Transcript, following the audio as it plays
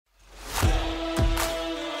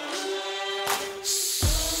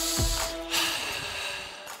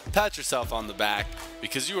Pat yourself on the back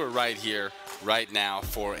because you are right here, right now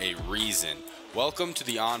for a reason. Welcome to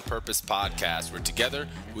the On Purpose podcast, where together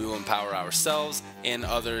we will empower ourselves and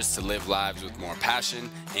others to live lives with more passion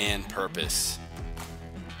and purpose.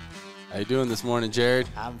 How you doing this morning, Jared?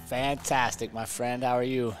 I'm fantastic, my friend. How are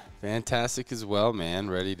you? Fantastic as well, man.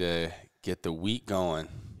 Ready to get the week going.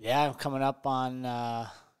 Yeah, I'm coming up on the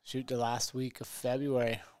last week of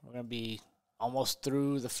February. We're going to be almost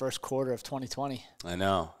through the first quarter of 2020. I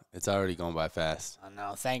know. It's already going by fast. I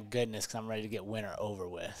know. Thank goodness, because I'm ready to get winter over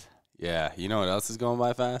with. Yeah. You know what else is going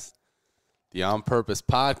by fast? The On Purpose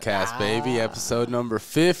podcast, baby. Episode number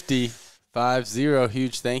 50. 50.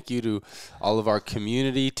 Huge thank you to all of our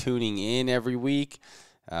community tuning in every week.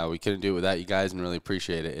 We couldn't do it without you guys and really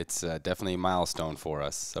appreciate it. It's definitely a milestone for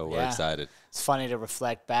us, so we're excited. It's funny to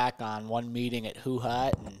reflect back on one meeting at Who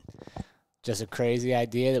Hut and just a crazy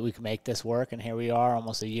idea that we could make this work, and here we are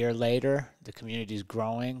almost a year later. The community's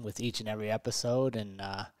growing with each and every episode, and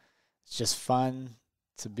it's just fun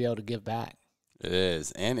to be able to give back. It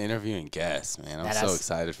is, and interviewing guests, man. I'm so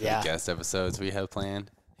excited for the guest episodes we have planned.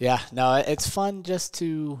 Yeah, no, it's fun just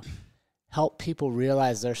to help people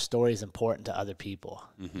realize their story is important to other people,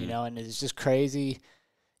 you know, and it's just crazy.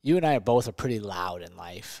 You and I are pretty loud in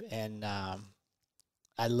life, and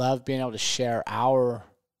I love being able to share our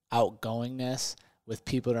outgoingness with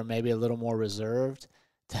people that are maybe a little more reserved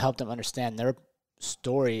to help them understand their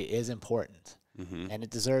story is important, and it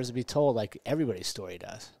deserves to be told like everybody's story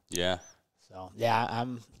does. Yeah. So, yeah,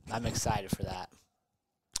 I'm excited for that.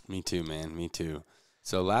 Me too, man. Me too.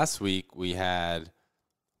 So last week we had,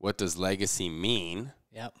 what does legacy mean?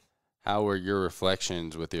 Yep. How were your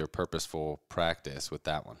reflections with your purposeful practice with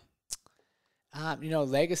that one? You know,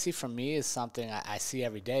 legacy for me is something I see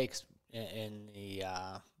every day in the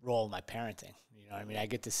role of my parenting. You know what I mean? I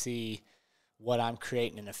get to see what I'm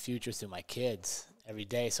creating in the future through my kids every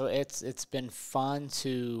day. So it's been fun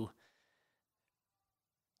to,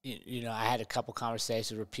 you know, I had a couple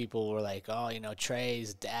conversations where people were like, oh, you know,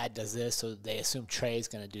 Trey's dad does this, so they assume Trey's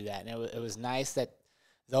going to do that. And it was nice that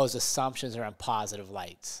those assumptions are in positive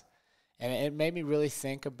lights. And it made me really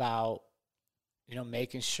think about, you know,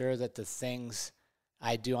 making sure that the things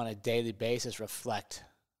I do on a daily basis reflect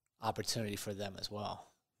opportunity for them as well.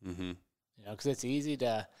 You know, because it's easy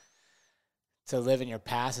to live in your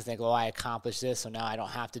past and think, oh, I accomplished this, so now I don't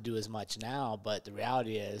have to do as much now. But the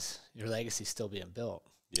reality is your legacy is still being built.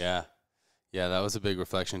 Yeah. Yeah, that was a big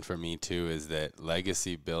reflection for me, too, is that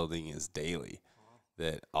legacy building is daily.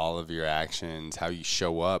 That all of your actions, how you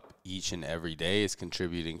show up each and every day is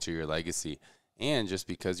contributing to your legacy. And just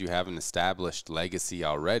because you have an established legacy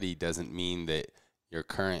already doesn't mean that your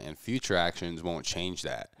current and future actions won't change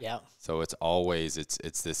that. Yeah. So it's always,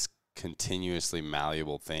 it's this continuously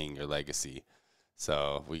malleable thing, your legacy.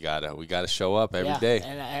 So we gotta show up every day.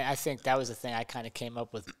 And I think that was the thing I kind of came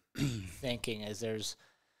up with thinking is there's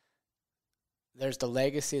the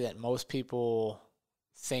legacy that most people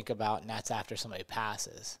think about, and that's after somebody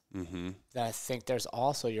passes. Then I think there's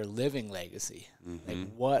also your living legacy. Like,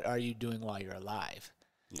 what are you doing while you're alive?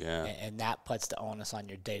 Yeah. And that puts the onus on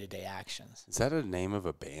your day-to-day actions. Is that a name of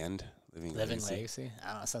a band? Living Legacy? I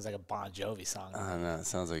don't know. It sounds like a Bon Jovi song. I don't know. It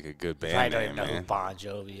sounds like a good band I don't name, even know man. who Bon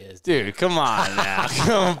Jovi is. Dude, come on now.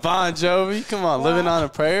 Come on, Bon Jovi. Come on, Living on a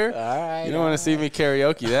Prayer. All right. You don't want to see me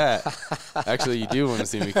karaoke that. Actually, you do want to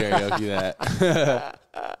see me karaoke that.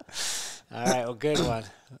 All right. Well, good one.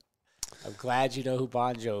 I'm glad you know who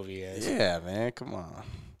Bon Jovi is. Yeah, man. Come on.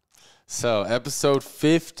 So, episode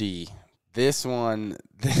 50. This one,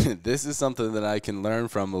 this is something that I can learn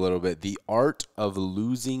from a little bit. The art of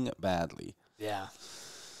losing badly. Yeah.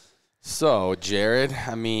 So, Jared,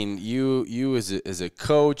 I mean, you as a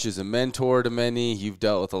coach, as a mentor to many, you've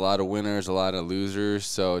dealt with a lot of winners, a lot of losers.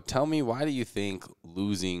 So tell me, why do you think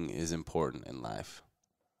losing is important in life?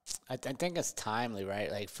 I think it's timely, right?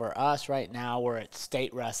 Like for us right now, we're at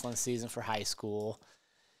state wrestling season for high school.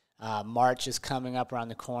 March is coming up around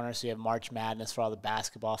the corner, so you have March Madness for all the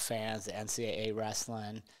basketball fans, the NCAA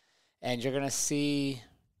wrestling. And you're going to see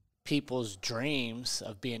people's dreams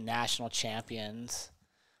of being national champions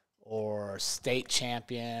or state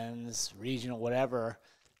champions, regional, whatever.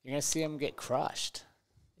 You're going to see them get crushed,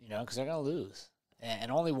 you know, because they're going to lose.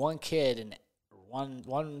 And only one kid and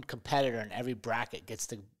one competitor in every bracket gets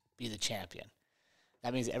to be the champion.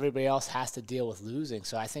 That means everybody else has to deal with losing.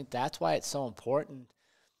 So I think that's why it's so important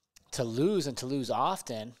to lose, and to lose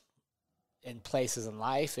often in places in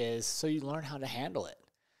life, is so you learn how to handle it.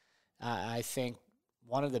 I think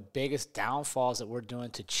one of the biggest downfalls that we're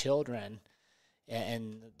doing to children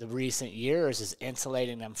in the recent years is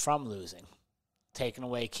insulating them from losing, taking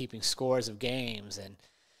away keeping scores of games.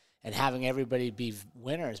 and having everybody be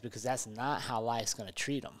winners, because that's not how life's going to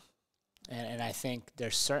treat them. And I think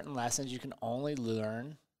there's certain lessons you can only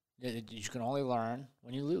learn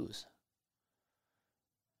when you lose.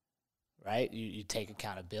 Right? You take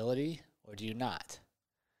accountability, or do you not?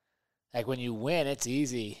 Like when you win, it's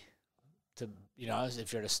easy to,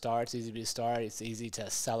 if you're the star, it's easy to be a star. It's easy to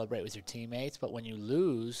celebrate with your teammates. But when you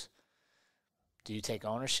lose, do you take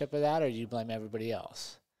ownership of that, or do you blame everybody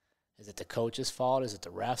else? Is it the coach's fault? Is it the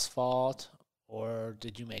ref's fault? Or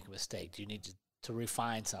did you make a mistake? Do you need to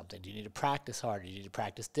refine something? Do you need to practice harder? Do you need to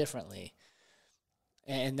practice differently?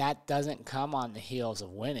 And that doesn't come on the heels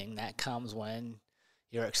of winning. That comes when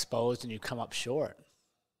you're exposed and you come up short.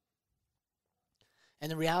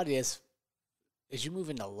 And the reality is, as you move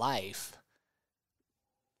into life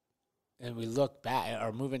and we look back,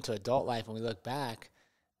 or move into adult life and we look back,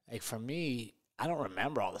 like for me, I don't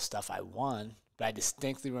remember all the stuff I won, but I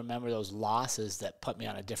distinctly remember those losses that put me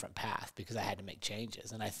on a different path because I had to make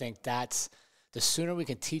changes. And I think that's the sooner we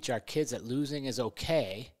can teach our kids that losing is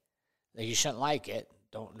okay. Like you shouldn't like it.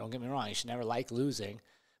 Don't get me wrong. You should never like losing,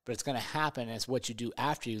 but it's going to happen. And it's what you do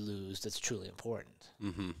after you lose that's truly important.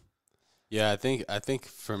 Mm-hmm. Yeah, I think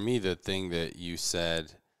for me, the thing that you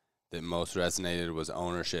said that most resonated was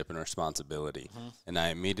ownership and responsibility. Mm-hmm. And I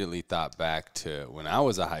immediately thought back to when I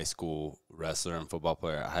was a high school wrestler and football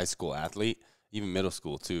player, a high school athlete, even middle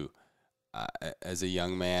school too. As a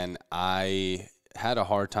young man, I had a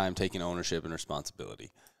hard time taking ownership and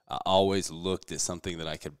responsibility. I always looked at something that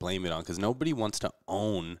I could blame it on, because nobody wants to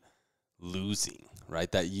own losing, right?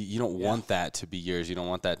 That you don't want that to be yours. You don't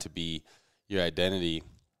want that to be your identity.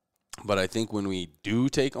 But I think when we do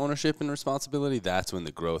take ownership and responsibility, that's when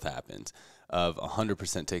the growth happens of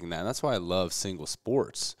 100% taking that. And that's why I love single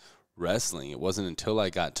sports, wrestling. It wasn't until I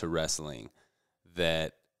got to wrestling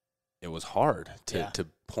that it was hard to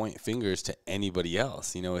point fingers to anybody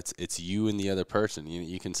else. It's you and the other person.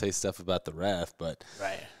 You can say stuff about the ref, but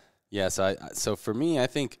right. Yeah. So for me, I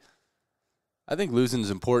think losing is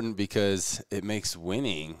important because it makes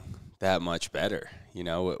winning that much better.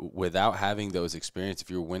 Without having those experiences, if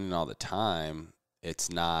you're winning all the time, it's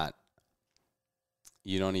not.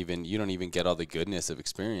 You don't even get all the goodness of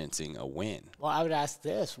experiencing a win. Well, I would ask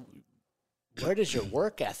this: where does your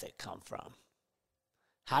work ethic come from?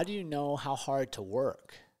 How do you know how hard to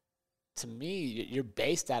work? To me, you're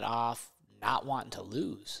based that off not wanting to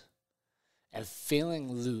lose and feeling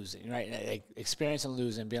losing, right? Like experiencing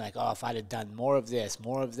losing, being like, oh, if I'd have done more of this,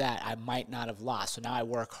 more of that, I might not have lost. So now I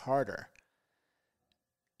work harder.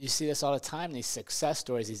 You see this all the time, these success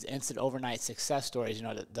stories, these instant overnight success stories.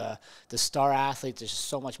 The star athletes are just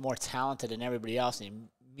so much more talented than everybody else. And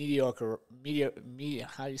mediocre,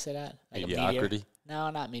 how do you say that? Like mediocrity?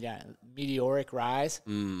 Not meteoric rise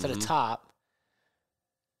to the top.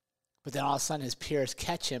 But then all of a sudden his peers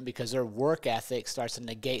catch him because their work ethic starts to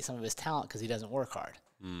negate some of his talent because he doesn't work hard.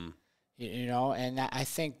 And I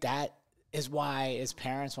think that is why, as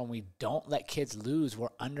parents, when we don't let kids lose, we're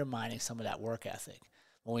undermining some of that work ethic.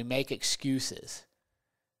 When we make excuses,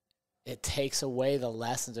 it takes away the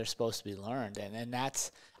lessons that are supposed to be learned. And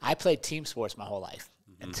I played team sports my whole life.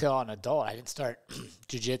 Until an adult. I didn't start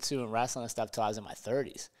jiu-jitsu and wrestling and stuff until I was in my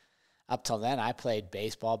 30s. Up till then, I played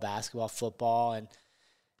baseball, basketball, football, and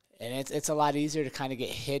it's a lot easier to kind of get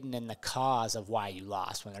hidden in the cause of why you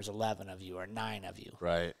lost when there's 11 of you or 9 of you.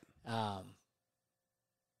 Right.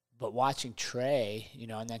 But watching Trey,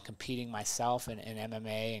 and then competing myself in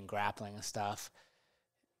MMA and grappling and stuff,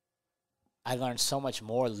 I learned so much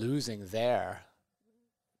more losing there.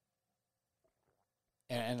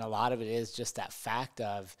 And a lot of it is just that fact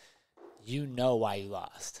of why you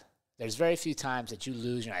lost. There's very few times that you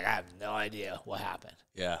lose, you're like, I have no idea what happened.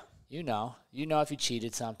 Yeah. You know if you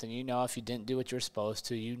cheated something. If you didn't do what you were supposed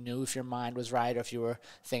to. You knew if your mind was right or if you were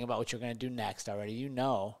thinking about what you're going to do next already.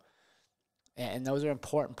 And those are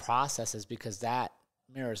important processes because that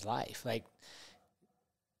mirrors life. Like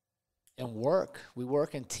in work, we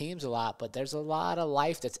work in teams a lot, but there's a lot of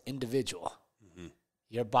life that's individual.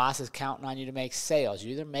 Your boss is counting on you to make sales.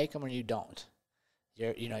 You either make them or you don't.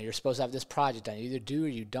 You're supposed to have this project done. You either do or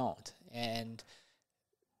you don't. And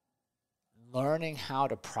learning how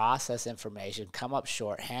to process information, come up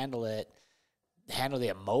short, handle the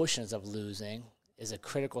emotions of losing is a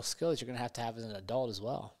critical skill that you're going to have as an adult as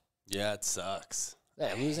well. Yeah, it sucks.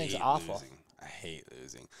 Yeah, losing's awful. I hate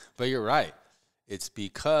losing. But you're right. It's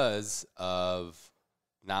because of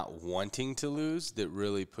not wanting to lose that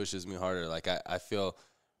really pushes me harder. Like I feel,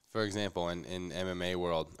 for example, in MMA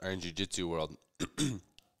world or in jiu-jitsu world,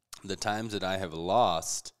 the times that I have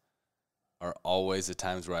lost are always the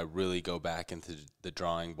times where I really go back into the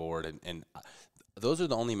drawing board. And those are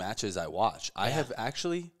the only matches I watch. Yeah. I have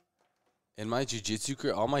actually In my jiu-jitsu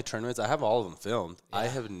career, all my tournaments, I have all of them filmed. Yeah. I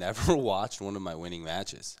have never watched one of my winning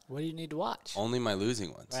matches. What do you need to watch? Only my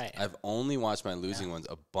losing ones. Right. I've only watched my losing ones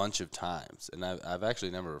a bunch of times, and I've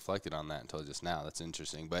actually never reflected on that until just now. That's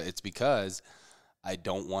interesting. But it's because I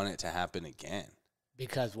don't want it to happen again.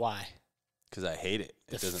 Because why? Because I hate it.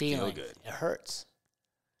 It doesn't feeling, feel good. It hurts.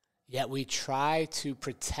 Yet we try to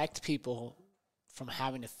protect people from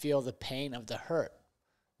having to feel the pain of the hurt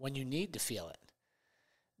when you need to feel it.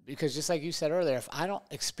 Because just like you said earlier, if I don't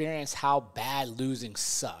experience how bad losing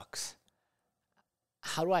sucks,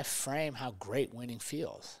 how do I frame how great winning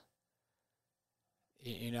feels?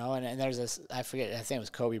 You know, and there's this, I forget, I think it was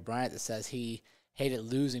Kobe Bryant that says he hated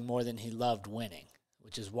losing more than he loved winning,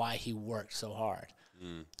 which is why he worked so hard.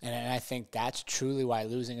 And I think that's truly why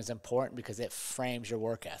losing is important, because it frames your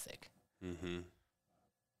work ethic. Mm-hmm.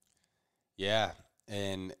 Yeah,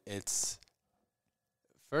 and it's,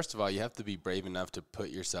 first of all, you have to be brave enough to put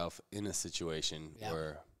yourself in a situation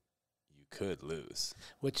where you could lose.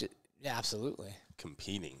 Which, yeah, absolutely.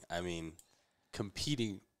 Competing. I mean,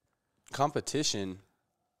 competition,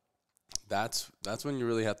 that's when you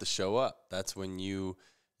really have to show up. That's when you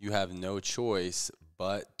have no choice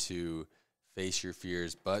but to face your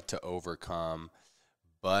fears, but to overcome,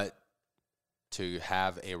 but to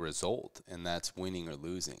have a result, and that's winning or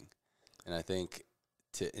losing. And I think,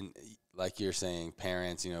 like you're saying,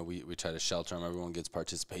 parents, you know, we try to shelter them. Everyone gets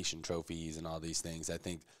participation trophies and all these things. I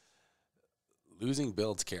think losing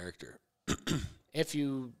builds character. If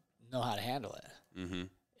you know how to handle it. Mm-hmm.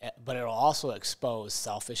 But it'll also expose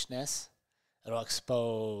selfishness. It'll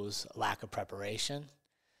expose lack of preparation.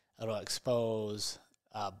 It'll expose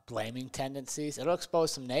blaming tendencies. It'll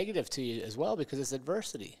expose some negative to you as well, because it's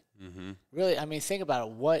adversity. Mm-hmm. Really, I mean, think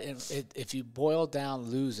about it. If you boil down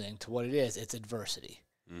losing to what it is, it's adversity.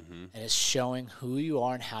 Mm-hmm. And it's showing who you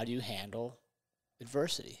are and how do you handle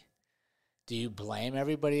adversity. Do you blame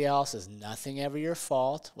everybody else? Is nothing ever your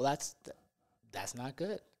fault? Well, that's not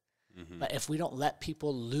good. Mm-hmm. But if we don't let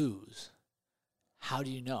people lose, how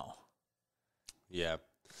do you know? Yeah.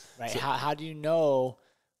 Right? So, how do you know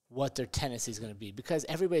what their tendency is going to be? Because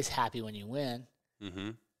everybody's happy when you win. mm-hmm.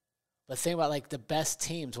 But think about, like, the best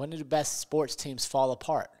teams. When do the best sports teams fall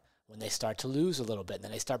apart? When they start to lose a little bit, and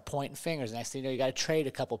then they start pointing fingers. Next thing you know, you got to trade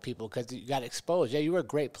a couple people because you got exposed. Yeah, you were a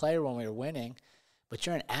great player when we were winning, but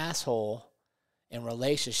you're an asshole in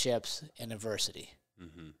relationships and adversity.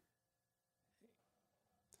 Mm-hmm.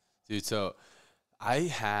 Dude, so I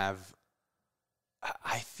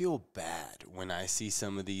feel bad when I see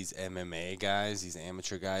some of these MMA guys, these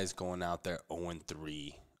amateur guys going out there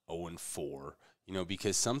 0-3, 0-4, you know,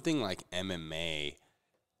 because something like MMA,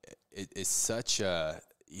 it is such a,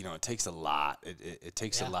 you know, it takes a lot. It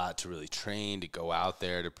takes a lot to really train, to go out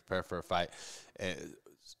there, to prepare for a fight.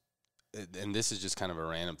 And this is just kind of a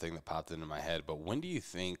random thing that popped into my head, but when do you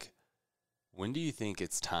think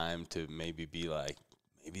it's time to maybe be like,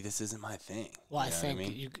 maybe this isn't my thing? Well, I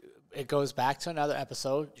think it goes back to another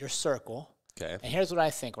episode, your circle. Okay. And here's what I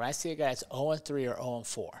think. When I see a guy that's 0-3 or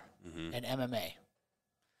 0-4 in MMA,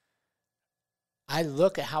 I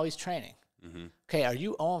look at how he's training. Mm-hmm. Okay, are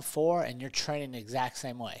you 0-4 and you're training the exact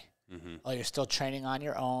same way? Mm-hmm. Oh, you're still training on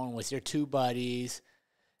your own with your two buddies.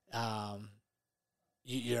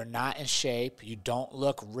 You're not in shape. You don't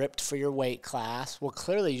look ripped for your weight class. Well,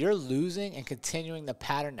 clearly you're losing and continuing the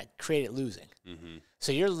pattern that created losing. Mm-hmm.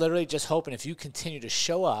 So you're literally just hoping if you continue to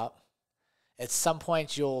show up, at some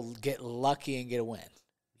point you'll get lucky and get a win.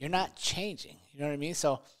 You're not changing. You know what I mean?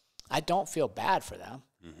 So I don't feel bad for them.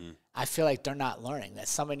 Mm-hmm. I feel like they're not learning, that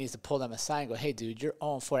somebody needs to pull them aside and go, hey, dude, you're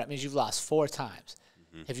 0-4. That means you've lost 4 times.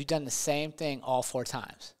 Mm-hmm. Have you done the same thing all 4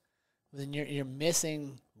 times? Then you're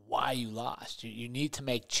missing why you lost. You need to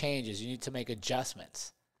make changes. You need to make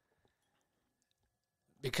adjustments.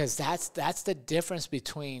 Because that's the difference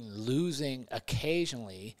between losing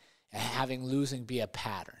occasionally and having losing be a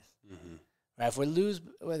pattern. Mm-hmm. Right? If we lose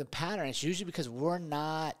with a pattern, it's usually because we're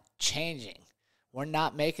not changing. We're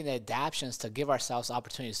not making the adaptations to give ourselves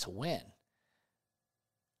opportunities to win.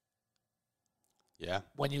 Yeah.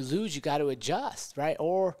 When you lose, you got to adjust, right?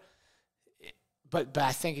 But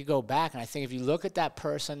I think you go back, and I think if you look at that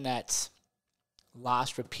person that's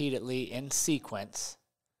lost repeatedly in sequence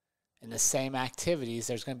in the same activities,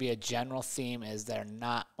 there's going to be a general theme is they're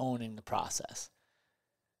not owning the process.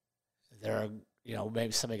 They're, you know,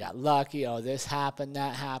 maybe somebody got lucky. Oh, this happened,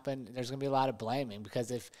 that happened. There's going to be a lot of blaming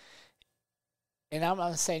because and I'm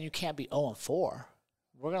not saying you can't be 0-4.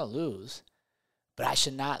 We're going to lose. But I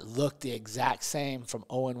should not look the exact same from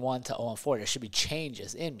 0-1 to 0-4. There should be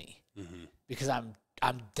changes in me. Mm-hmm. Because I'm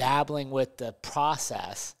dabbling with the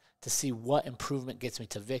process to see what improvement gets me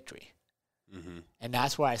to victory. And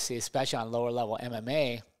that's where I see, especially on lower level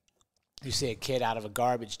MMA, you see a kid out of a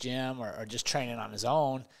garbage gym or just training on his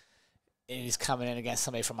own, and he's coming in against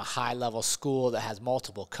somebody from a high level school that has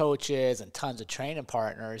multiple coaches and tons of training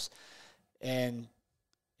partners. And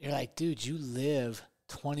you're like, dude, you live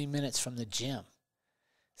 20 minutes from the gym.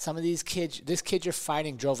 Some of these kids, this kid you're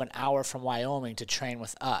fighting drove an hour from Wyoming to train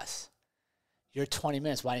with us. You're 20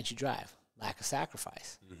 minutes. Why didn't you drive? Lack of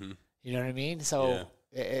sacrifice. You know what I mean? So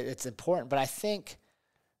it's important. But I think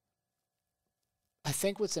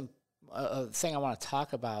what's a thing I want to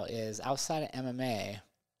talk about is outside of MMA,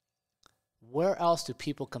 where else do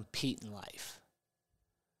people compete in life?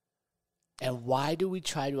 And why do we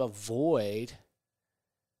try to avoid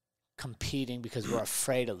competing because we're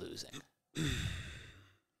afraid of losing?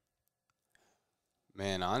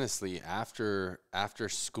 Man, honestly, after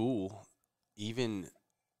school, even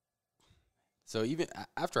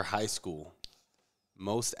after high school,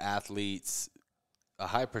 most athletes, a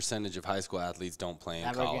high percentage of high school athletes don't play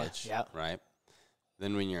in college, right?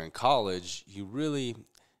 Then when you're in college, you really,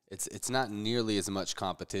 it's not nearly as much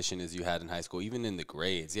competition as you had in high school, even in the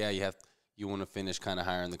grades. Yeah, you want to finish kind of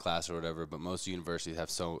higher in the class or whatever, but most universities have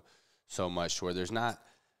so much to where there's not.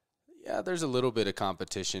 Yeah, there's a little bit of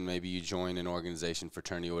competition. Maybe you join an organization,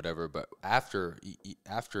 fraternity, or whatever. But after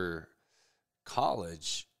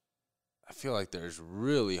college, I feel like there's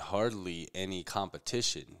really hardly any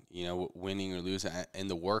competition, winning or losing in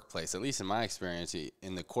the workplace. At least in my experience,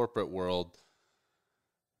 in the corporate world,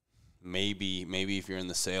 maybe if you're in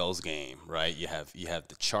the sales game, right? You have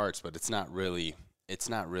the charts, but it's not really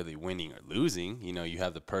winning or losing. You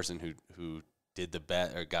have the person who did the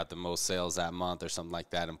bet or got the most sales that month or something like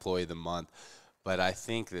that, employee of the month. But I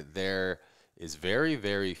think that there is very,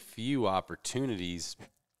 very few opportunities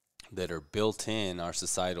that are built in our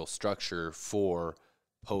societal structure for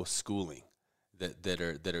post-schooling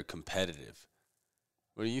that are competitive.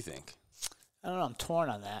 What do you think? I don't know. I'm torn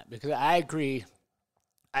on that because I agree.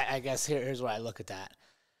 I guess here's why I look at that.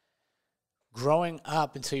 Growing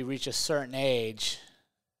up until you reach a certain age,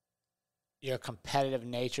 your competitive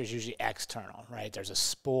nature is usually external, right? There's a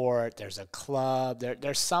sport, there's a club,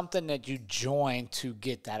 there's something that you join to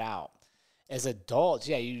get that out. As adults,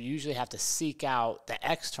 you usually have to seek out the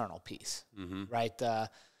external piece, right? The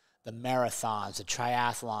marathons, the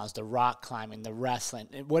triathlons, the rock climbing, the wrestling,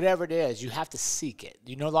 whatever it is, you have to seek it.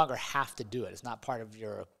 You no longer have to do it. It's not part of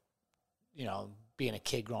your, being a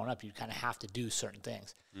kid growing up. You kind of have to do certain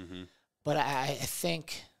things. But I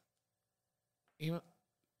think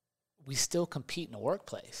we still compete in the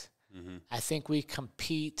workplace. I think we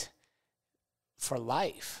compete for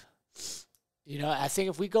life. I think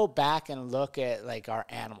if we go back and look at like our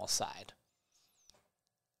animal side,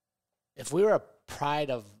 if we were a pride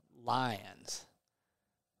of lions,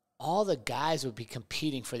 all the guys would be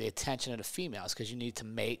competing for the attention of the females because you need to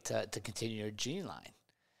mate to continue your gene line.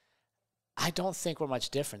 I don't think we're much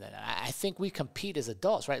different than that. I think we compete as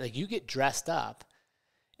adults, right? Like you get dressed up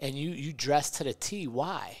and you dress to the T.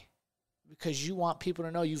 Why? Because you want people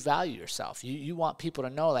to know you value yourself. You want people to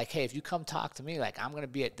know, like, hey, if you come talk to me, like, I'm going to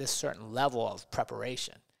be at this certain level of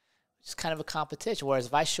preparation. It's kind of a competition. Whereas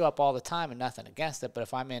if I show up all the time and nothing against it, but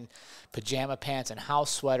if I'm in pajama pants and house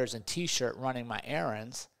sweaters and T-shirt running my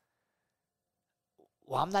errands,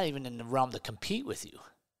 well, I'm not even in the realm to compete with you,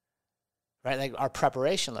 right? Like, our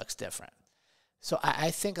preparation looks different. So I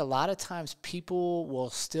think a lot of times people will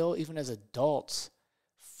still, even as adults,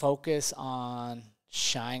 focus on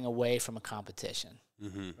shying away from a competition,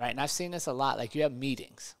 right? And I've seen this a lot. Like you have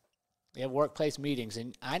meetings, you have workplace meetings,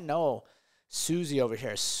 and I know Susie over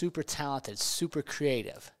here is super talented, super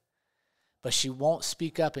creative, but she won't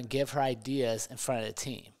speak up and give her ideas in front of the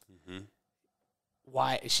team.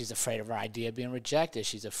 Why? She's afraid of her idea being rejected.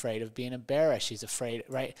 She's afraid of being embarrassed. She's afraid,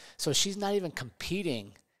 right? So she's not even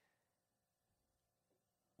competing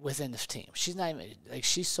within the team. She's not even, like,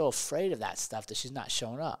 she's so afraid of that stuff that she's not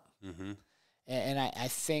showing up. And I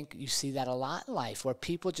think you see that a lot in life where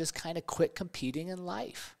people just kind of quit competing in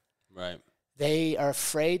life. Right. They are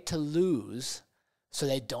afraid to lose, so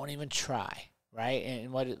they don't even try, right?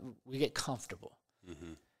 And we get comfortable.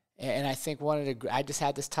 And I think I just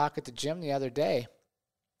had this talk at the gym the other day.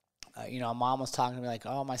 Mom was talking to me like,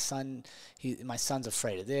 oh, my son's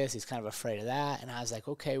afraid of this. He's kind of afraid of that. And I was like,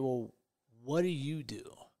 okay, well, what do you do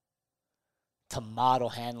to model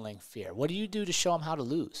handling fear? What do you do to show him how to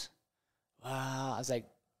lose? I was like,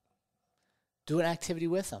 do an activity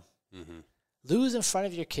with them. Lose in front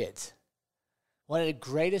of your kids. One of the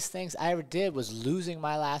greatest things I ever did was losing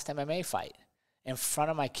my last MMA fight in front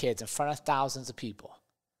of my kids, in front of thousands of people.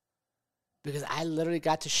 because I literally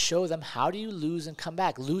got to show them, how do you lose and come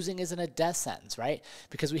back? Losing isn't a death sentence, right?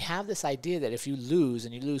 Because we have this idea that if you lose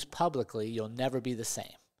and you lose publicly, you'll never be the same.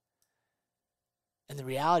 And the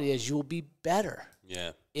reality is you'll be better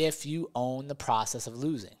if you own the process of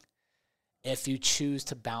losing, if you choose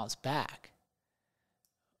to bounce back.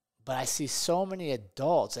 But I see so many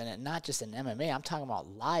adults, and not just in MMA, I'm talking about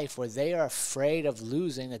life, where they are afraid of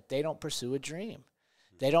losing, that they don't pursue a dream.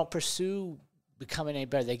 They don't pursue becoming any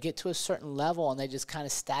better. They get to a certain level and they just kind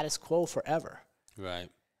of status quo forever. Right.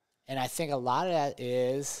 And I think a lot of that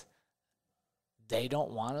is they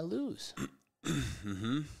don't want to lose.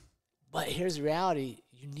 Mm-hmm. But here's the reality.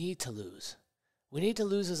 You need to lose. We need to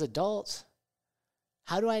lose as adults.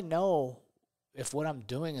 How do I know if what I'm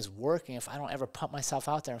doing is working if I don't ever pump myself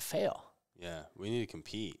out there and fail? Yeah, we need to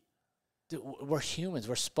compete. Dude, we're humans.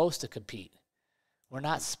 We're supposed to compete. We're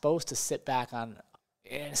not supposed to sit back on,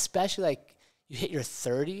 and especially like you hit your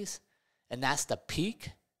 30s and that's the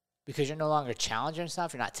peak because you're no longer challenging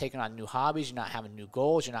yourself. You're not taking on new hobbies. You're not having new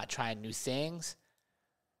goals. You're not trying new things.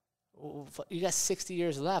 You got 60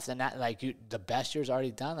 years left, and that the best year's already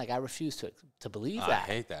done. Like, I refuse to believe that. I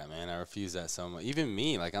hate that, man. I refuse that so much. Even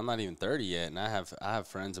me, like, I'm not even 30 yet, and I have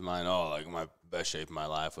friends of mine. Oh, like, my best shape of my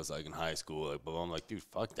life was like in high school. Like, but I'm like, dude,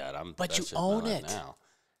 fuck that. I'm. But best you shape of my own life it now,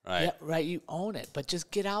 right? Yeah, right. You own it, but just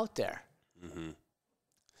get out there. Mm-hmm.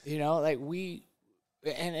 You know, like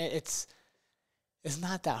it's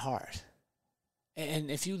not that hard. And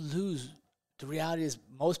if you lose, the reality is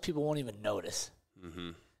most people won't even notice. Mm-hmm.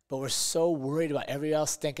 But we're so worried about everybody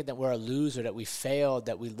else thinking that we're a loser, that we failed,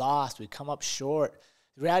 that we lost, we come up short.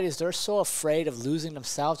 The reality is they're so afraid of losing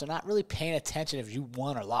themselves, they're not really paying attention if you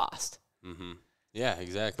won or lost. Mm-hmm. Yeah,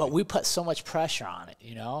 exactly. But we put so much pressure on it,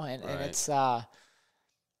 you know? And it's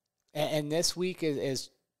and this week is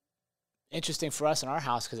interesting for us in our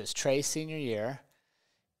house because it's Trey's senior year.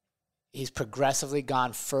 He's progressively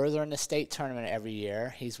gone further in the state tournament every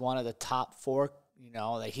year. He's one of the top 4, you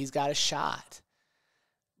know, like he's got a shot.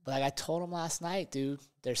 But like I told him last night, dude,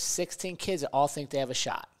 there's 16 kids that all think they have a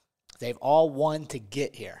shot. They've all won to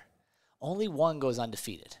get here. Only one goes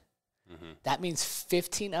undefeated. Mm-hmm. That means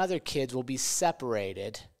 15 other kids will be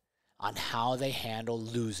separated on how they handle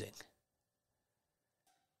losing,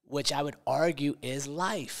 which I would argue is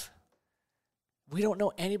life. We don't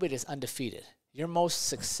know anybody that's undefeated. Your most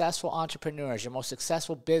successful entrepreneurs, your most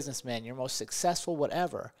successful businessmen, your most successful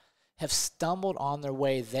whatever have stumbled on their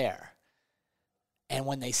way there. And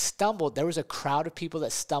when they stumbled, there was a crowd of people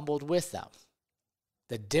that stumbled with them.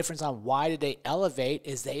 The difference on why did they elevate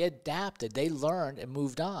is they adapted, they learned and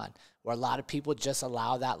moved on. Where a lot of people just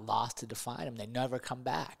allow that loss to define them. They never come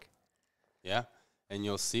back. Yeah. And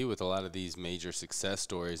you'll see with a lot of these major success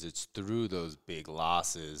stories, it's through those big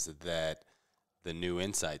losses that the new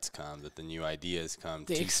insights come, that the new ideas come.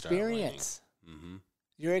 The experience. Mm-hmm.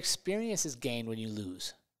 Your experience is gained when you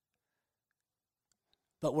lose.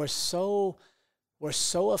 But we're so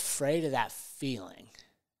afraid of that feeling,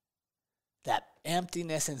 that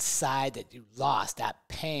emptiness inside that you lost, that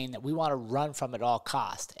pain, that we want to run from at all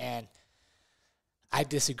costs. And I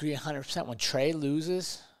disagree 100%. When Trey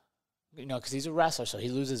loses, you know, because he's a wrestler, so he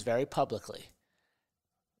loses very publicly.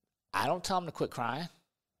 I don't tell him to quit crying.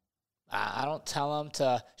 I don't tell him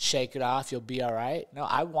to shake it off, you'll be all right. No,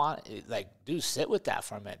 I want, like, dude, sit with that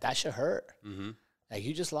for a minute. That should hurt. Mm-hmm. Like,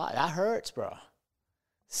 you just lost. That hurts, bro.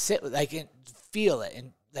 Sit with, like, and feel it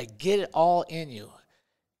and, like, get it all in you.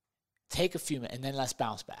 Take a few minutes, and then let's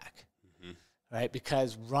bounce back, right?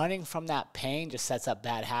 Because running from that pain just sets up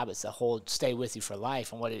bad habits that stay with you for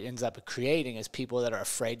life. And what it ends up creating is people that are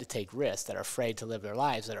afraid to take risks, that are afraid to live their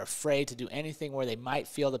lives, that are afraid to do anything where they might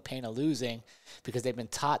feel the pain of losing because they've been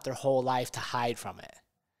taught their whole life to hide from it.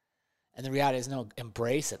 And the reality is, no,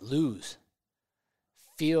 embrace it, lose.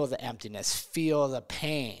 Feel the emptiness, feel the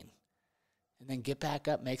pain, and then get back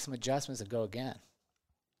up, make some adjustments, and go again.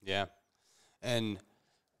 Yeah. And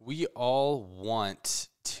we all want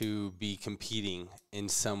to be competing in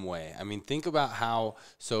some way. I mean, think about how,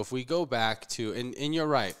 so if we go back to, and you're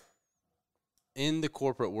right, in the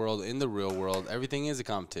corporate world, in the real world, everything is a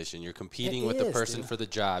competition. You're competing with the person for the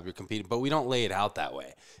job. You're competing, but we don't lay it out that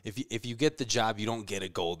way. If you get the job, you don't get a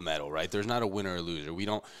gold medal, right? There's not a winner or loser. We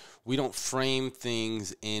don't frame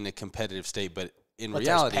things in a competitive state, but in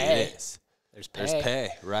reality, it is. There's pay. There's pay,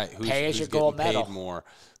 right? Who's your gold medal. Paid more?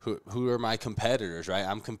 Who are my competitors, right?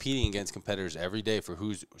 I'm competing against competitors every day for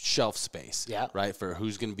who's shelf space, right? For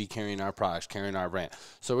who's going to be carrying our products, carrying our brand.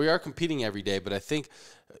 So we are competing every day, but I think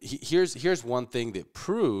here's one thing that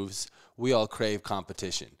proves we all crave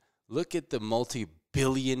competition. Look at the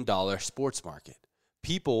multi-billion-dollar sports market.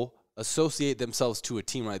 People associate themselves to a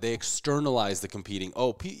team, right? They externalize the competing.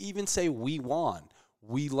 Oh, even say we won,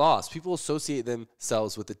 we lost. People associate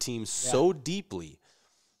themselves with the team so deeply,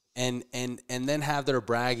 and then have their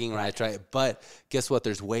bragging rights, right? But guess what?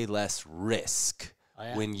 There's way less risk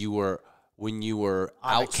when you were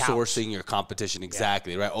outsourcing your competition.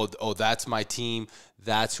 Exactly, right? Oh, that's my team.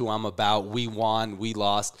 That's who I'm about. We won, we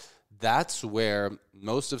lost. That's where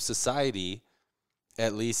most of society,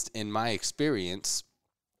 at least in my experience,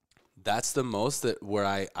 that's the most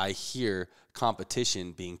where I hear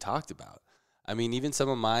competition being talked about. I mean, even some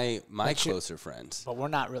of my closer friends. But we're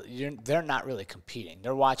not really. They're not really competing.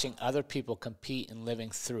 They're watching other people compete and living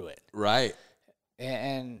through it. Right.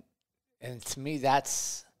 And to me,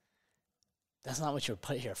 that's not what you're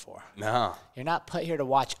put here for. No. You're not put here to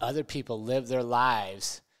watch other people live their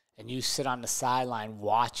lives, and you sit on the sideline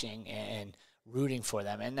watching and rooting for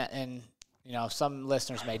them. And you know, some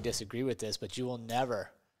listeners may disagree with this, but you will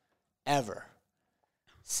never, ever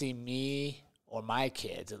see me or my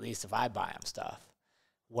kids, at least if I buy them stuff,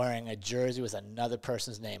 wearing a jersey with another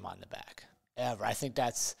person's name on the back. Ever. I think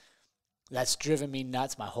that's driven me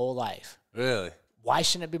nuts my whole life. Really? Why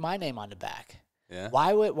shouldn't it be my name on the back? Yeah.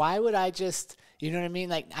 Why would I just, you know what I mean?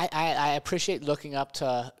 Like, I appreciate looking up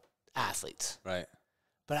to athletes. Right.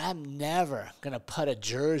 But I'm never going to put a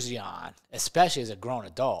jersey on, especially as a grown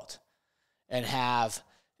adult, and have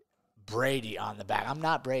Brady on the back. I'm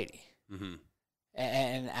not Brady. Mm-hmm.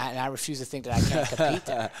 And I refuse to think that I can't compete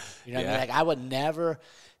there. You know what I mean? Like, I would never,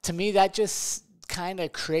 to me, that just kind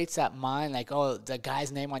of creates that mind like, oh, the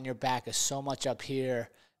guy's name on your back is so much up here.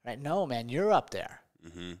 Right? No, man, you're up there.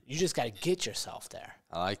 Mm-hmm. You just got to get yourself there.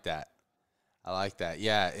 I like that.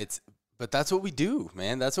 Yeah, but that's what we do,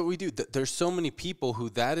 man. That's what we do. There's so many people who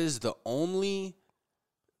that is the only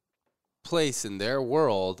place in their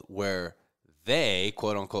world where they,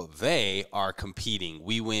 quote unquote, they are competing.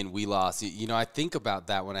 We win, we lost. You know, I think about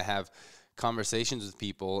that when I have conversations with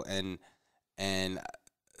people, and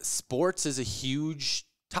sports is a huge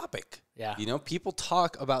topic. Yeah. You know, people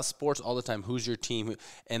talk about sports all the time. Who's your team?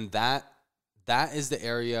 And that is the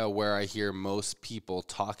area where I hear most people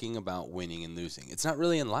talking about winning and losing. It's not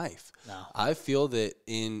really in life. No. I feel that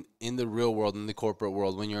in the real world, in the corporate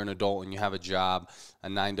world, when you're an adult and you have a job, a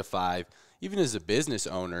 9 to 5, even as a business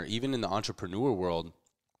owner, even in the entrepreneur world,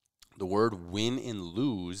 the word win and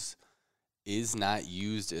lose is not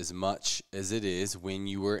used as much as it is when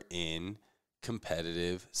you were in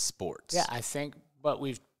competitive sports. Yeah, I think, but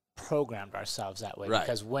we've programmed ourselves that way, right?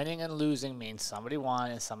 Because winning and losing means somebody won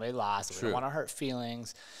and somebody lost. True. We don't want to hurt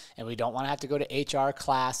feelings, and we don't want to have to go to HR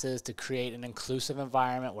classes to create an inclusive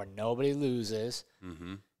environment where nobody loses.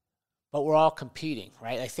 Mm-hmm. But we're all competing,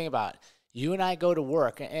 right? Like, think about it. You and I go to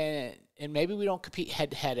work, and maybe we don't compete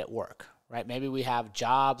head-to-head at work, right? Maybe we have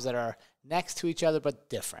jobs that are next to each other but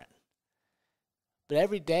different. But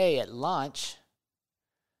every day at lunch,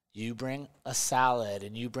 you bring a salad,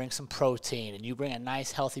 and you bring some protein, and you bring a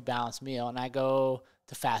nice, healthy, balanced meal, and I go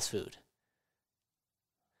to fast food.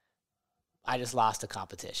 I just lost a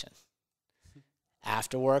competition.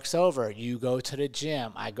 After work's over, you go to the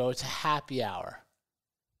gym. I go to happy hour.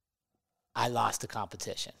 I lost the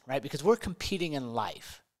competition, right? Because we're competing in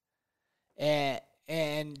life.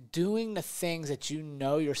 And doing the things that you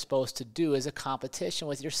know you're supposed to do is a competition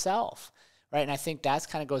with yourself, right? And I think that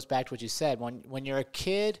kind of goes back to what you said. When you're a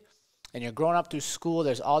kid and you're growing up through school,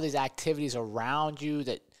 there's all these activities around you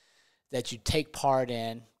that you take part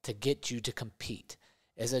in to get you to compete.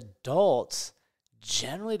 As adults,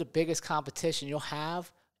 generally the biggest competition you'll have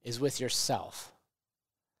is with yourself.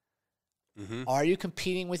 Mm-hmm. Are you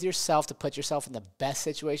competing with yourself to put yourself in the best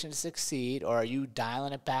situation to succeed, or are you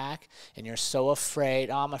dialing it back and you're so afraid?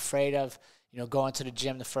 Oh, I'm afraid of, going to the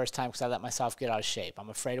gym the first time because I let myself get out of shape. I'm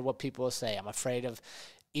afraid of what people will say. I'm afraid of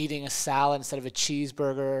eating a salad instead of a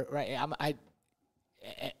cheeseburger. Right?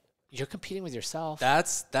 You're competing with yourself.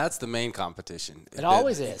 That's the main competition. It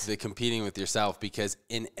always is. The competing with yourself, because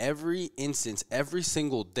in every instance, every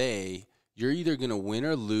single day, you're either going to win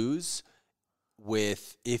or lose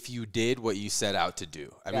with if you did what you set out to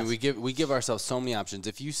do. I mean, we give ourselves so many options.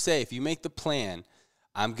 If you make the plan,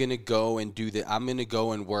 I'm going to go and I'm going to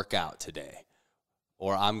go and work out today,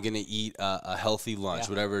 or I'm going to eat a healthy lunch,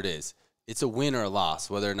 whatever it is. It's a win or a loss,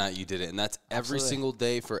 whether or not you did it. And that's every single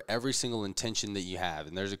day for every single intention that you have.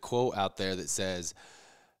 And there's a quote out there that says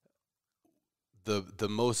the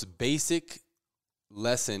most basic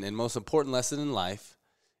lesson and most important lesson in life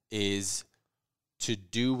is to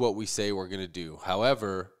do what we say we're going to do.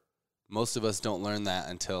 However, most of us don't learn that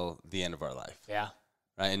until the end of our life. Yeah.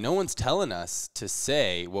 Right? And no one's telling us to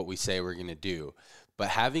say what we say we're going to do. But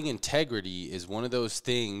having integrity is one of those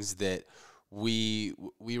things that we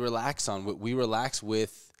relax on. We relax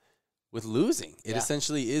with losing. It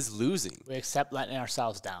essentially is losing. We accept letting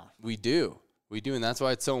ourselves down. We do. And that's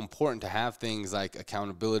why it's so important to have things like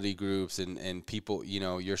accountability groups and people,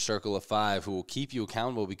 your circle of 5 who will keep you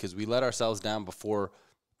accountable, because we let ourselves down before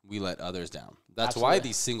we let others down. That's Absolutely. why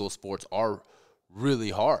these single sports are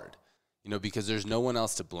really hard, because there's no one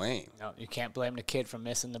else to blame. No, you can't blame the kid for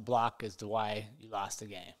missing the block as to why you lost the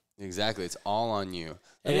game. Exactly. It's all on you.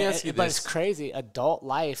 Let me ask you but this. it's crazy. Adult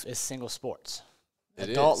life is single sports. It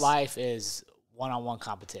Adult is. life is one-on-one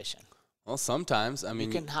competition. Well, sometimes, I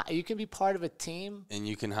mean, you can be part of a team, and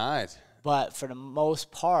you can hide. but for the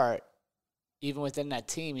most part, even within that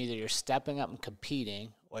team, either you're stepping up and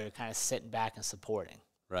competing, or you're kind of sitting back and supporting.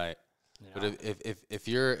 Right. You know? But if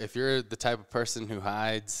you're the type of person who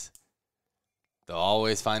hides, they'll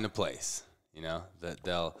always find a place. That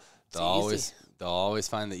they'll always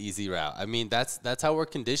find the easy route. I mean, that's how we're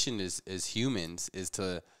conditioned as humans, is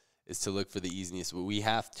to look for the easiness. But we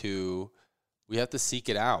have to seek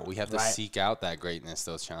it out. We have to seek out that greatness,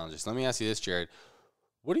 those challenges. Let me ask you this, Jared.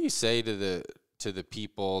 What do you say to the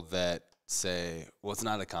people that say, well, it's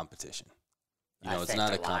not a competition? It's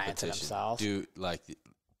not a competition.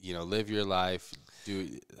 Live your life.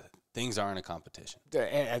 Things aren't a competition.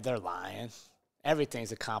 They're lying.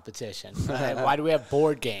 Everything's a competition. Right? Why do we have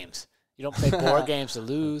board games? You don't play board games to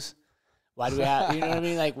lose. Why do we have? You know what I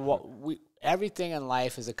mean? Like everything in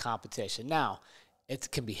life is a competition. Now, it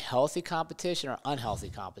can be healthy competition or unhealthy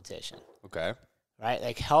competition. Okay. Right?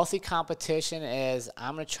 Like healthy competition is,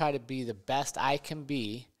 I'm going to try to be the best I can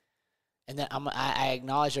be, and then I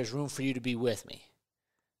acknowledge there's room for you to be with me.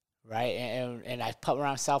 Right? And I put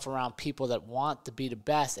myself around people that want to be the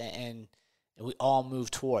best, and we all move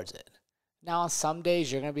towards it. Now, on some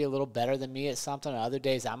days, you're going to be a little better than me at something. On other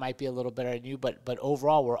days, I might be a little better than you, but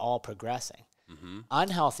overall, we're all progressing. Mm-hmm.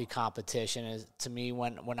 Unhealthy competition is, to me,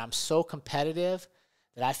 when I'm so competitive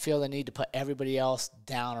that I feel the need to put everybody else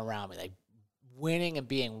down around me. Like, winning and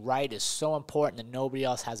being right is so important that nobody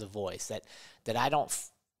else has a voice, that I don't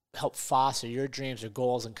help foster your dreams or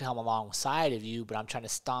goals and come alongside of you, but I'm trying to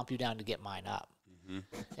stomp you down to get mine up. Mm-hmm.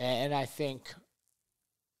 And I think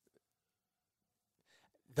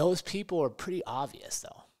those people are pretty obvious,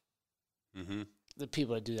 though. Mm-hmm. The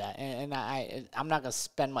people that do that. And I'm not going to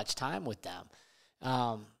spend much time with them.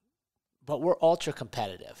 But we're ultra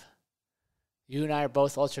competitive. You and I are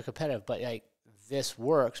both ultra competitive, but like this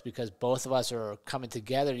works because both of us are coming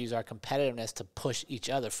together to use our competitiveness to push each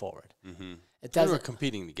other forward. Mm-hmm. It doesn't. We're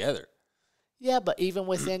competing together. Yeah, but even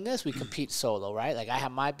within this, we compete solo, right? Like I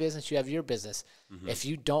have my business, you have your business. Mm-hmm. If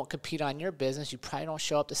you don't compete on your business, you probably don't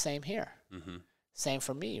show up the same here. Mm-hmm. Same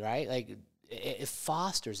for me, right? Like it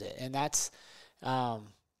fosters it, and that's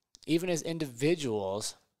even as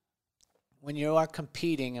individuals, when you are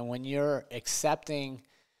competing and when you're accepting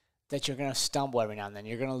that you're going to stumble every now and then,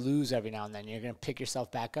 you're going to lose every now and then, you're going to pick yourself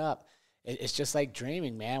back up. It's just like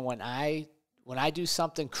dreaming, man. When I do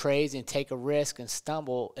something crazy and take a risk and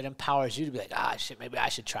stumble, it empowers you to be like, shit, maybe I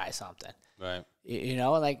should try something. Right.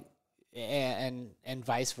 And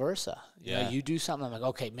vice versa. Yeah. You do something, I'm like,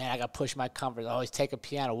 okay, man, I got to push my comfort. I always take a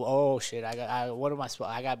piano. Oh shit, what am I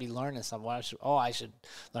supposed? I got to be learning something. I should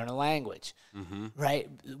learn a language. Mm-hmm. Right?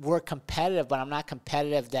 We're competitive, but I'm not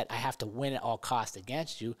competitive that I have to win at all costs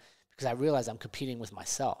against you, because I realize I'm competing with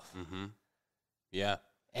myself. Mm-hmm. Yeah.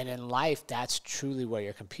 And in life, that's truly where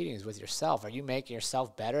you're competing, is with yourself. Are you making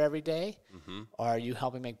yourself better every day? Mm-hmm. Or are you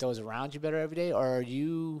helping make those around you better every day? Or are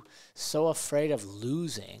you so afraid of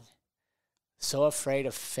losing, so afraid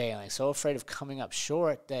of failing, so afraid of coming up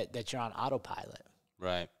short that you're on autopilot?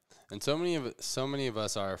 Right. And so many of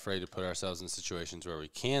us are afraid to put ourselves in situations where we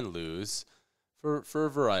can lose for a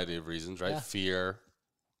variety of reasons, right? Yeah. Fear,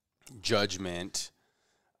 judgment.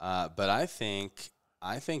 But I think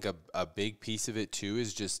a big piece of it too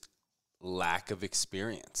is just lack of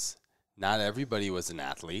experience. Not everybody was an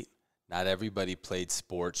athlete. Not everybody played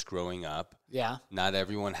sports growing up. Yeah. Not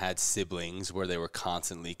everyone had siblings where they were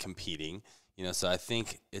constantly competing. So I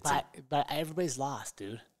think but everybody's lost,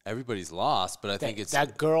 dude. Everybody's lost, but I think it's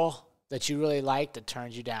that girl that you really liked that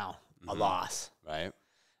turned you down. Mm-hmm. A loss. Right.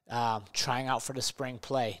 Trying out for the spring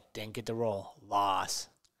play, didn't get the role. Loss.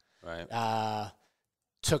 Right.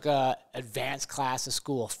 Took a advanced class of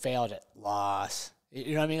school, failed it, loss.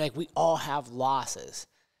 You know what I mean? Like, we all have losses.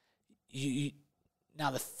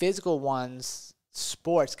 Now, the physical ones,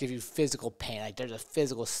 sports give you physical pain. Like, there's a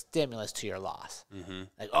physical stimulus to your loss. Mm-hmm.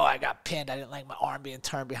 Like, I got pinned. I didn't like my arm being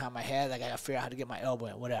turned behind my head. Like, I got to figure out how to get my elbow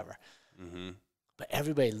in, whatever. Mm-hmm. But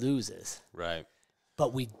everybody loses. Right.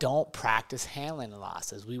 But we don't practice handling the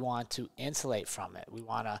losses. We want to insulate from it. We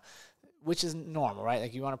want to which is normal, right?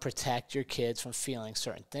 Like, you want to protect your kids from feeling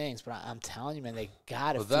certain things, but I'm telling you, man, they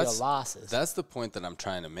got to feel losses. That's the point that I'm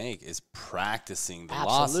trying to make, is practicing the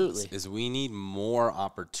Absolutely. losses. Is we need more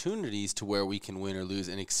opportunities to where we can win or lose,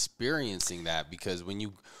 and experiencing that, because when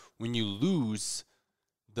you lose,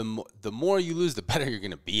 the more you lose, the better you're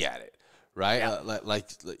going to be at it, right? Yeah.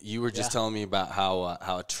 Like you were just telling me about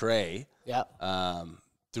how Trey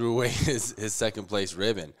threw away his second place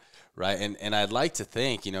ribbon. Right, and I'd like to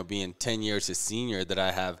think, being 10 years his senior, that I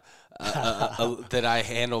have that I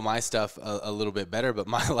handle my stuff a little bit better. But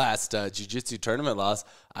my last jiu-jitsu tournament loss,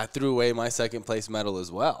 I threw away my second place medal as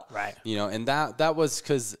well. Right. And that was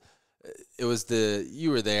because it was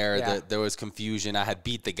you were there. Yeah. There was confusion. I had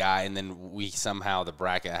beat the guy, and then the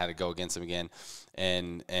bracket, I had to go against him again,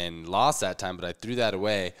 and lost that time. But I threw that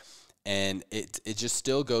away. And it just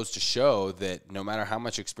still goes to show that no matter how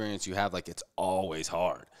much experience you have, like, it's always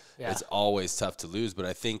hard. Yeah. It's always tough to lose. But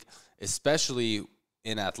I think especially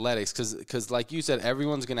in athletics, because like you said,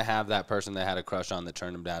 everyone's going to have that person that had a crush on that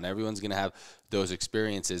turned them down. Everyone's going to have those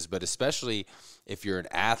experiences. But especially if you're an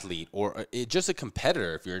athlete or just a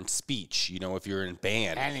competitor, if you're in speech, if you're in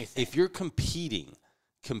band, anything. If you're competing,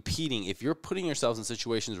 if you're putting yourselves in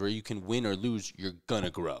situations where you can win or lose, you're going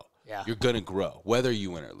to grow. Yeah. You're going to grow, whether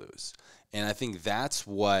you win or lose. And I think that's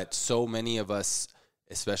what so many of us,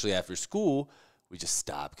 especially after school, we just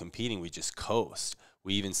stop competing. We just coast.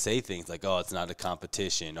 We even say things like, "Oh, it's not a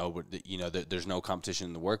competition. Oh, there's no competition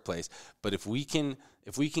in the workplace." But if we can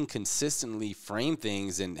consistently frame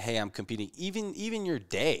things and, hey, I'm competing, even your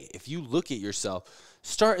day, if you look at yourself,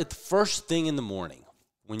 start at the first thing in the morning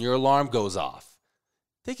when your alarm goes off.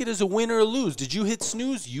 Take it as a win or a lose. Did you hit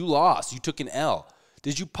snooze? You lost. You took an L.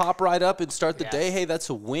 Did you pop right up and start the day? Hey, that's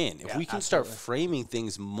a win. If we can start framing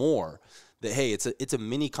things more that, hey, it's a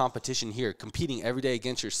mini competition here, competing every day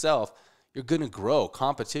against yourself, you're going to grow.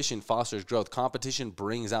 Competition fosters growth. Competition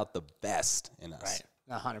brings out the best in us.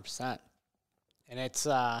 Right, 100%. And it's,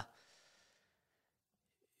 as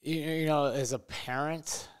a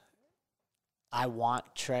parent, I want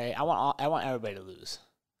everybody to lose.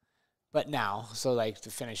 But now, so like to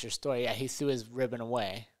finish your story, he threw his ribbon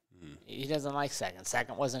away. He doesn't like second.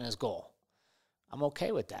 Second wasn't his goal. I'm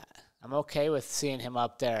okay with that. I'm okay with seeing him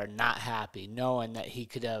up there not happy, knowing that he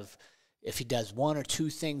could have, if he does one or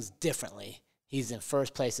two things differently, he's in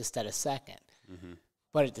first place instead of second. Mm-hmm.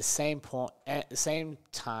 But at the same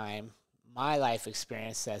time, my life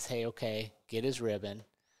experience says, hey, okay, get his ribbon.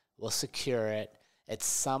 We'll secure it. At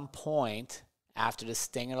some point, after the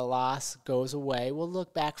sting of the loss goes away, we'll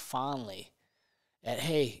look back fondly at,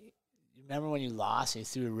 hey, remember when you lost and you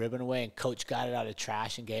threw a ribbon away and coach got it out of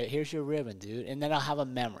trash and gave it? Here's your ribbon, dude. And then I'll have a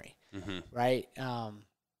memory, right?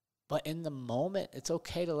 But in the moment, it's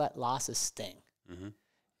okay to let losses sting. Mm-hmm.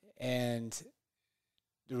 And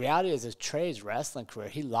the reality is Trey's wrestling career,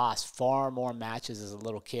 he lost far more matches as a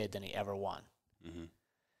little kid than he ever won. Mm-hmm.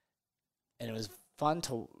 And it was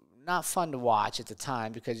not fun to watch at the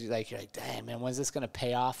time, because you're like, damn, man, when's this going to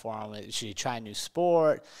pay off for him? Should he try a new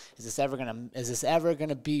sport? Is this ever going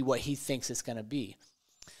to be what he thinks it's going to be?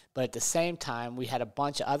 But at the same time, we had a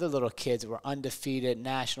bunch of other little kids that were undefeated,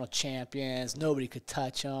 national champions. Nobody could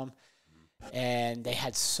touch them. And they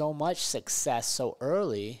had so much success so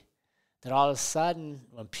early that all of a sudden,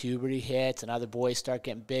 when puberty hits and other boys start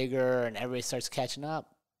getting bigger and everybody starts catching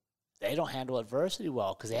up, they don't handle adversity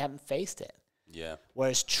well because they haven't faced it. Yeah.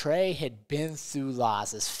 Whereas Trey had been through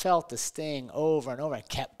losses, felt the sting over and over, and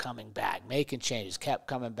kept coming back, making changes, kept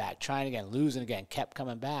coming back, trying again, losing again, kept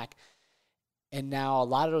coming back. And now a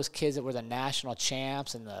lot of those kids that were the national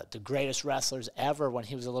champs and the greatest wrestlers ever when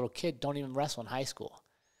he was a little kid don't even wrestle in high school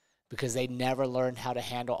because they never learned how to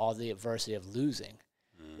handle all the adversity of losing.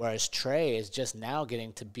 Whereas Trey is just now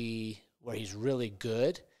getting to be where he's really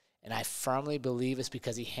good. And I firmly believe it's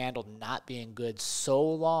because he handled not being good so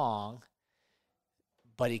long,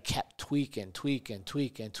 but he kept tweaking.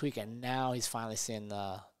 Now he's finally seeing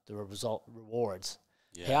the rewards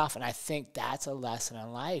pay off. And I think that's a lesson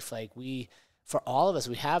in life. Like for all of us,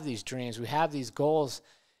 we have these dreams, we have these goals,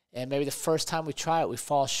 and maybe the first time we try it, we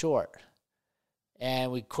fall short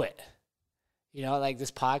and we quit. Like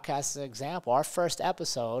this podcast is an example. Our first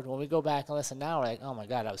episode, when we go back and listen now, we're like, oh my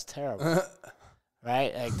God, that was terrible.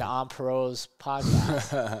 Right? Like the On Paro's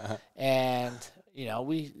podcast. And,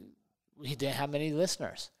 we didn't have many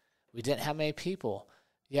listeners. We didn't have many people.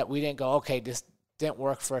 Yet we didn't go, okay, this didn't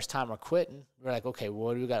work first time, we're quitting. We're like, okay,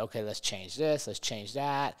 what do we got? Okay, let's change this. Let's change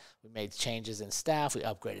that. We made changes in staff. We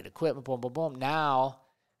upgraded equipment, boom, boom, boom. Now,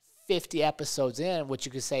 50 episodes in, what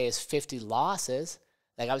you could say is 50 losses.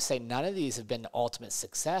 Like I would say none of these have been the ultimate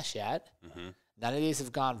success yet. Mm-hmm. None of these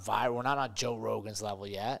have gone viral. We're not on Joe Rogan's level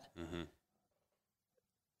yet. Mm-hmm.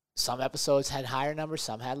 Some episodes had higher numbers,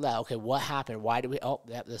 some had less. Okay, what happened? Why did we,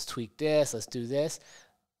 let's tweak this, let's do this.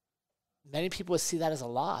 Many people would see that as a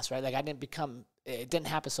loss, right? Like it didn't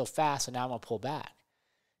happen so fast, so now I'm going to pull back.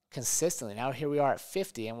 Consistently. Now here we are at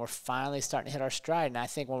 50, and we're finally starting to hit our stride. And I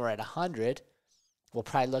think when we're at 100, we'll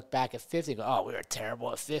probably look back at 50 and go, oh, we were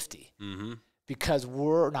terrible at 50. Mm-hmm. Because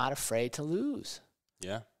we're not afraid to lose.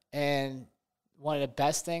 Yeah. And one of the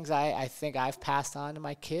best things I think I've passed on to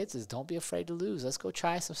my kids is don't be afraid to lose. Let's go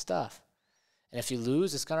try some stuff. And if you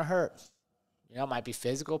lose, it's going to hurt. You know, it might be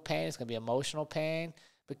physical pain. It's going to be emotional pain.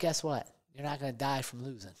 But guess what? You're not going to die from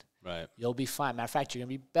losing. Right. You'll be fine. Matter of fact, you're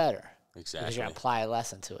going to be better. Exactly. Because you're going to apply a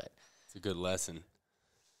lesson to it. It's a good lesson.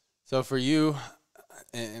 So for you,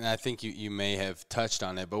 and I think you may have touched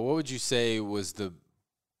on it, but what would you say was the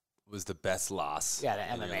best loss? Yeah,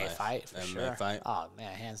 the MMA fight, for sure. MMA fight? Oh,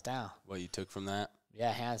 man, hands down. What you took from that?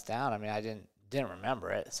 Yeah, hands down. I mean, I didn't remember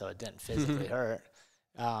it, so it didn't physically hurt.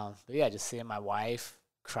 But, yeah, just seeing my wife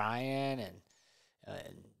crying and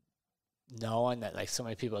knowing that, like, so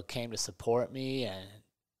many people came to support me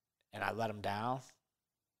and I let them down,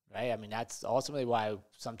 right? I mean, that's ultimately why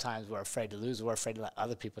sometimes we're afraid to lose. We're afraid to let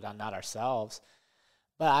other people down, not ourselves.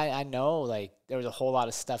 But I know, like, there was a whole lot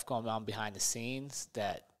of stuff going on behind the scenes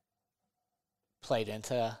that played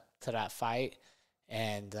into that fight,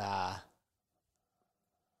 and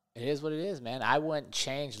it is what it is, man. I wouldn't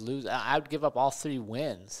change lose. I would give up all 3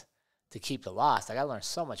 wins to keep the loss. Like, I learned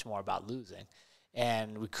so much more about losing,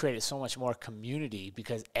 and we created so much more community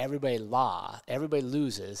because everybody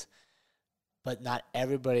loses, but not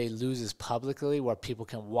everybody loses publicly where people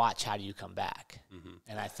can watch how do you come back. Mm-hmm.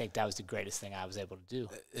 And I think that was the greatest thing I was able to do.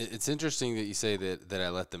 It's interesting that you say that I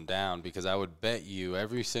let them down, because I would bet you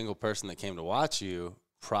every single person that came to watch you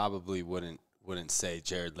probably wouldn't say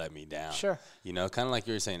Jared let me down. Sure. You know, kind of like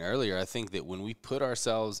you were saying earlier, I think that when we put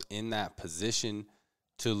ourselves in that position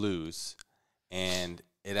to lose and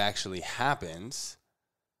it actually happens,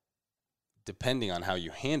 depending on how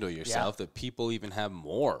you handle yourself, that people even have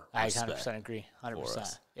more respect. I 100% agree.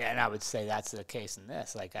 100%. Yeah, and I would say that's the case in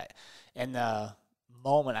this. Like, in the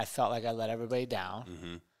moment, I felt like I let everybody down.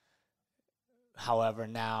 Mm-hmm. However,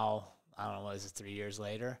 now, I don't know, what is it, 3 years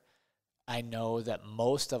later, I know that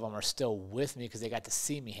most of them are still with me because they got to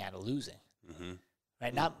see me handle losing. Mm-hmm.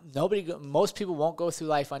 Right? Most people won't go through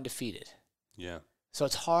life undefeated. Yeah. So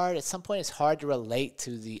it's hard. At some point, it's hard to relate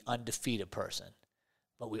to the undefeated person.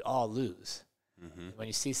 But we all lose. Mm-hmm. When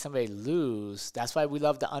you see somebody lose, that's why we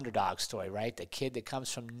love the underdog story, right? The kid that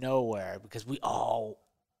comes from nowhere, because we all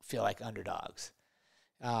feel like underdogs.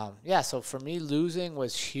 So for me, losing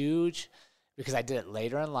was huge because I did it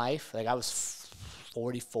later in life. Like, I was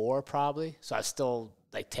 44 probably, so I was still,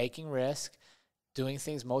 like, taking risk, doing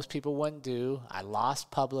things most people wouldn't do. I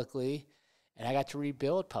lost publicly, and I got to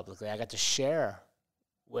rebuild publicly. I got to share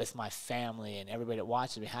with my family and everybody that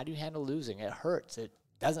watches me, how do you handle losing? It hurts. It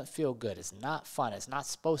doesn't feel good. It's not fun. It's not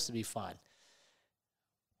supposed to be fun.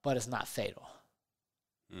 But it's not fatal.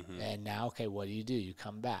 Mm-hmm. And now, okay, what do? You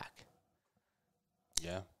come back.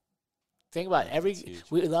 Yeah. Think about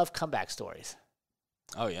we love comeback stories.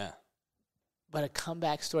 Oh, yeah. But a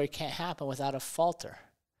comeback story can't happen without a falter.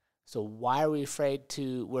 So why are we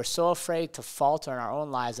we're so afraid to falter in our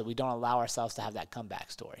own lives that we don't allow ourselves to have that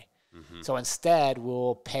comeback story. Mm-hmm. So instead,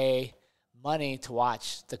 we'll pay money to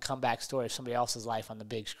watch the comeback story of somebody else's life on the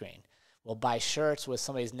big screen. We'll buy shirts with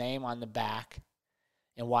somebody's name on the back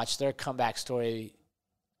and watch their comeback story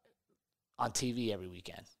on TV every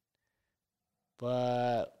weekend.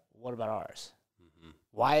 But what about ours? Mm-hmm.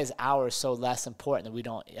 Why is ours so less important that we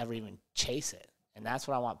don't ever even chase it? And that's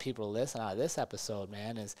what I want people to listen out of this episode,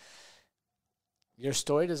 man, is your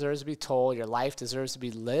story deserves to be told, your life deserves to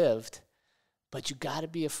be lived, but you got to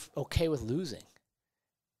be okay with losing.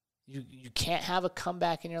 You can't have a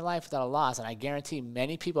comeback in your life without a loss, and I guarantee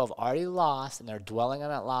many people have already lost, and they're dwelling on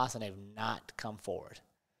that loss, and they've not come forward.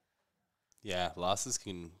 Yeah, losses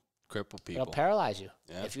can cripple people. It'll paralyze you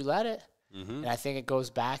if you let it. Mm-hmm. And I think it goes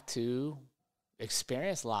back to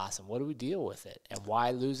experience loss and what do we deal with it and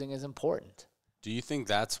why losing is important. Do you think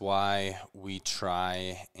that's why we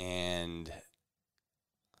try and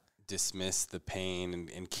dismiss the pain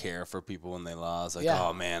and care for people when they lost? Like,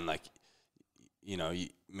 oh, man, like, you know,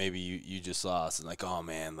 maybe you just lost, and like, oh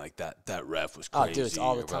man, like that ref was crazy. Oh, dude, it's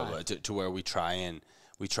all the time. To where we try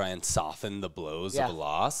and soften the blows of a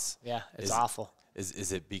loss. Yeah, it's awful.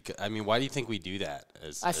 Is it because? I mean, why do you think we do that?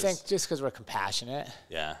 I think just because we're compassionate.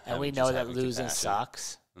 Yeah, and we know that losing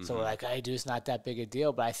sucks. Mm-hmm. So we're like, hey, dude, it's not that big a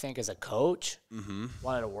deal. But I think as a coach, mm-hmm.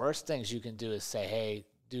 one of the worst things you can do is say, hey,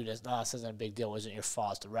 dude, this isn't a big deal. It wasn't your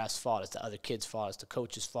fault. It's the ref's fault. It's the other kid's fault. It's the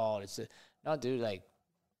coach's fault. No, dude, like,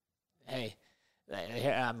 hey,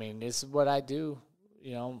 I mean, this is what I do.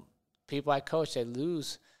 You know, people I coach, they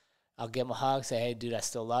lose. I'll give them a hug, say, hey, dude, I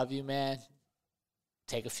still love you, man.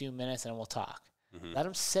 Take a few minutes and we'll talk. Mm-hmm. Let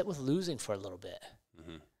them sit with losing for a little bit.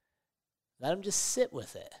 Mm-hmm. Let them just sit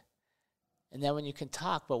with it. And then when you can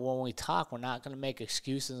talk, but when we talk, we're not going to make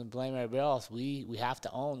excuses and blame everybody else. We have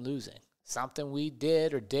to own losing. Something we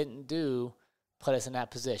did or didn't do put us in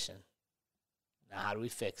that position. Now, how do we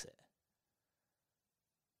fix it?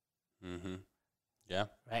 Mm-hmm. Yeah.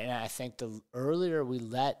 Right, and I think the earlier we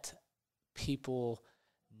let people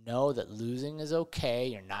know that losing is okay,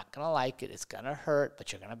 you're not going to like it, it's going to hurt,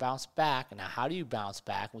 but you're going to bounce back. And now how do you bounce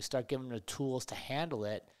back? And we start giving them the tools to handle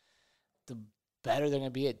it, the better they're going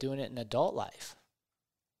to be at doing it in adult life.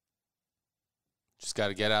 Just got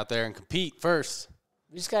to get out there and compete first.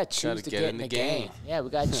 We just got to choose to get in the game. Yeah, we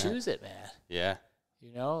got to choose it, man. Yeah.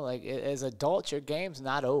 You know, like as adults, your game's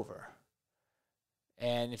not over.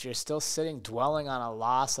 And if you're still sitting dwelling on a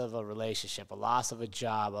loss of a relationship, a loss of a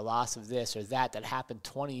job, a loss of this or that happened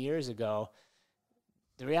 20 years ago,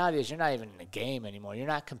 the reality is you're not even in the game anymore. You're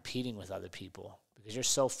not competing with other people because you're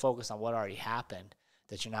so focused on what already happened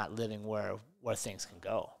that you're not living where things can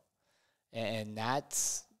go. And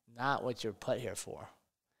that's not what you're put here for.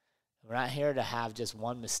 We're not here to have just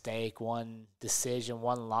one mistake, one decision,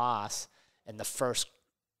 one loss in the first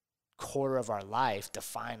quarter of our life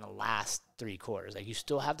define the last 3 quarters. Like, you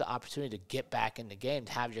still have the opportunity to get back in the game,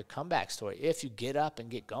 to have your comeback story if you get up and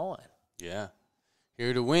get going. Yeah.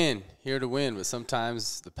 Here to win, but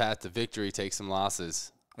sometimes the path to victory takes some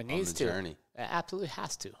losses on the journey. It absolutely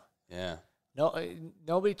has to. Yeah.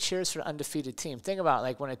 Nobody cheers for an undefeated team. Think about it,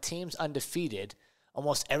 like when a team's undefeated,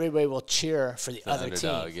 almost everybody will cheer for the other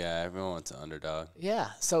underdog, team. Yeah, everyone wants an underdog. Yeah,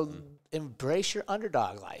 so embrace your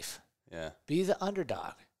underdog life. Yeah. Be the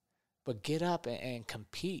underdog, but get up and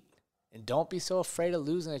compete. And don't be so afraid of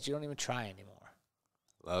losing that you don't even try anymore.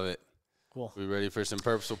 Love it. Cool. We ready for some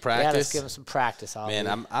purposeful practice? Yeah, let's give them some practice.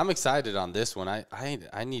 Man, I'm excited on this one.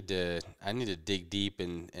 I need to dig deep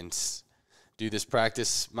and do this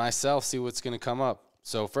practice myself, see what's going to come up.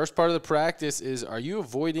 So first part of the practice is, are you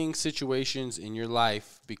avoiding situations in your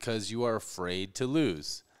life because you are afraid to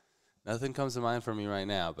lose? Nothing comes to mind for me right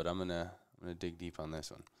now, but I'm gonna dig deep on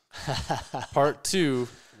this one. Part 2,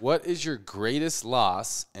 what is your greatest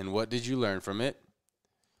loss and what did you learn from it?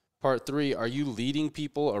 Part 3, are you leading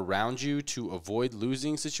people around you to avoid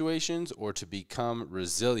losing situations or to become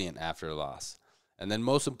resilient after a loss? And then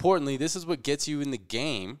most importantly, this is what gets you in the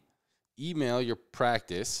game. Email your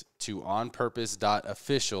practice to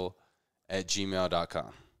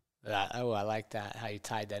onpurpose.official@gmail.com. I like that, how you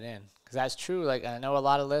tied that in. Because that's true. Like, I know a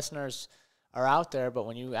lot of listeners are out there, but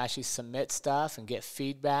when you actually submit stuff and get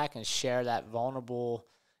feedback and share that vulnerable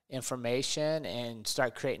information and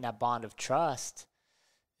start creating that bond of trust,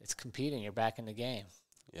 it's competing. You're back in the game.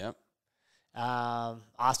 Yep.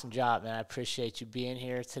 Awesome job, man. I appreciate you being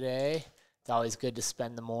here today. It's always good to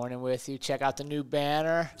spend the morning with you. Check out the new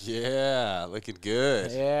banner. Yeah, looking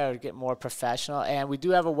good. Yeah, we're getting more professional. And we do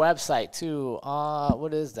have a website, too.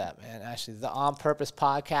 What is that, man? Actually, the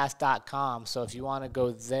onpurposepodcast.com. So if you want to go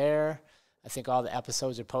there, I think all the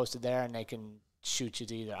episodes are posted there, and they can shoot you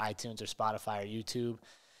to either iTunes or Spotify or YouTube.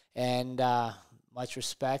 And much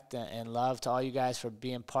respect and love to all you guys for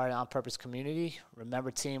being part of the On Purpose community.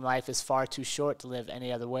 Remember, team, life is far too short to live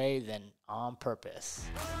any other way than on purpose.